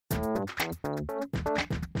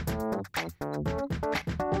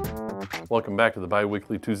Welcome back to the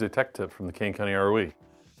bi-weekly Tuesday Tech Tip from the Kane County ROE.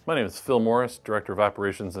 My name is Phil Morris, Director of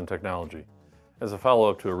Operations and Technology. As a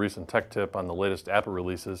follow-up to a recent tech tip on the latest Apple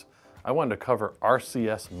releases, I wanted to cover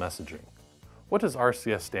RCS messaging. What does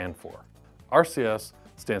RCS stand for? RCS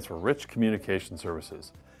stands for Rich Communication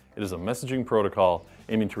Services. It is a messaging protocol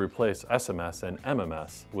aiming to replace SMS and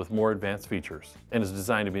MMS with more advanced features, and is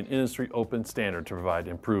designed to be an industry open standard to provide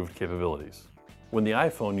improved capabilities. When the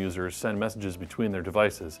iPhone users send messages between their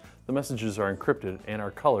devices, the messages are encrypted and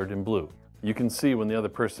are colored in blue. You can see when the other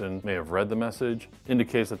person may have read the message,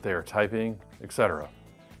 indicates that they are typing, etc.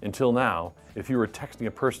 Until now, if you were texting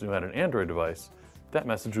a person who had an Android device, that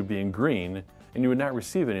message would be in green and you would not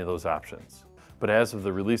receive any of those options. But as of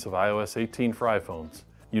the release of iOS 18 for iPhones,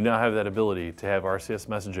 you now have that ability to have RCS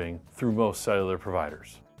messaging through most cellular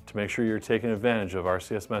providers. To make sure you're taking advantage of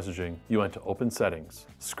RCS messaging, you went to Open Settings,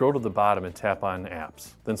 scroll to the bottom and tap on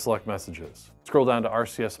Apps, then select Messages. Scroll down to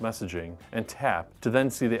RCS Messaging and tap to then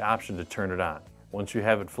see the option to turn it on. Once you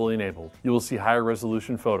have it fully enabled, you will see higher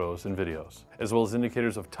resolution photos and videos, as well as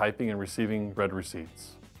indicators of typing and receiving read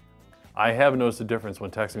receipts. I have noticed a difference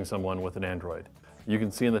when texting someone with an Android. You can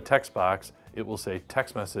see in the text box, it will say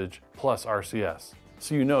text message plus RCS,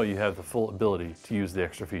 so you know you have the full ability to use the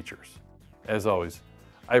extra features. As always,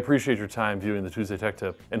 I appreciate your time viewing the Tuesday Tech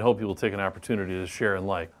Tip and hope you will take an opportunity to share and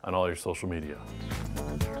like on all your social media.